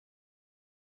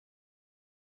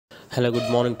Hello,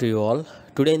 good morning to you all.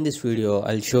 Today in this video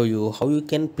I'll show you how you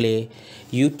can play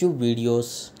YouTube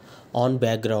videos on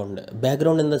background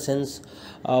in the sense,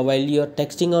 while you're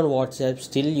texting on WhatsApp,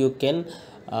 still you can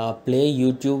play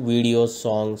YouTube videos,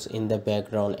 songs in the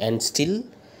background, and still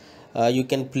you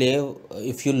can play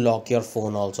if you lock your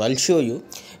phone also. I'll show you,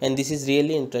 and this is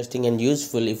really interesting and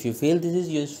useful. If you feel this is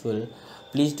useful,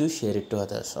 please do share it to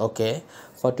others. Okay,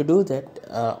 for to do that,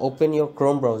 open your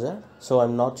Chrome browser. So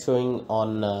I'm not showing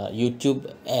on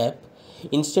YouTube app.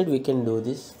 Instead we can do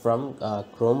this from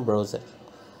Chrome browser.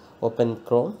 Open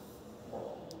Chrome.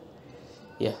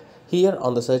 Yeah, here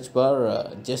on the search bar,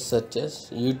 just search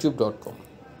as youtube.com.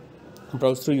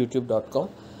 Browse through youtube.com,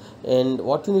 and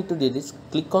what you need to do is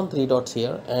click on three dots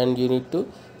here, and you need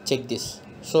to check this.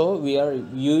 So we are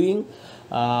viewing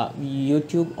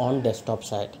YouTube on desktop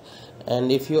side,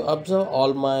 and if you observe,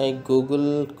 all my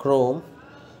Google Chrome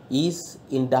is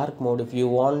in dark mode. If you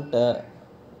want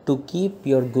to keep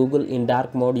your Google in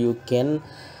dark mode, you can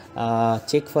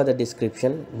check for the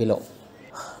description below.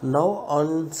 Now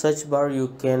on search bar you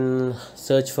can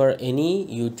search for any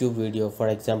YouTube video, for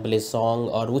example a song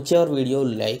or whichever video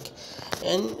you like,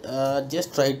 and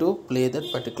just try to play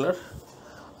that particular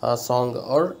song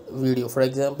or video. For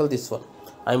example, this one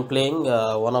I'm playing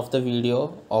one of the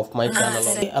video of my channel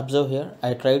only. Observe here,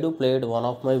 I try to play one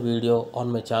of my video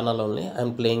on my channel only.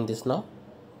 I'm playing this now.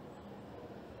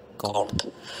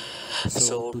 Count.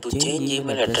 So to change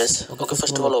email address, okay,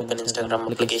 first of all open Instagram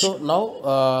application. So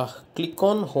now click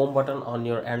on home button on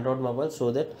your Android mobile,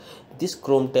 so that this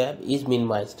Chrome tab is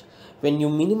minimized. When you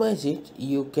minimize it,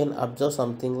 you can observe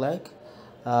something like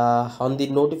on the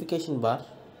notification bar.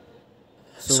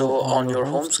 So on your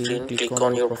home screen, click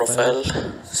on your profile.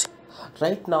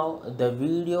 Right now the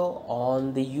video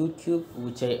on the YouTube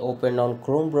which I opened on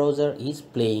Chrome browser is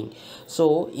playing.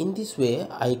 So in this way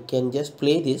I can just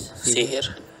play this. See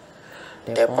here,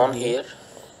 tap on here,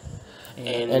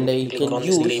 and I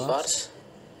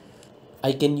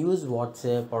can use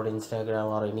WhatsApp or Instagram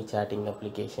or any chatting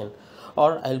application,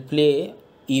 or I'll play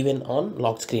even on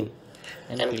lock screen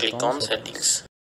and click on settings.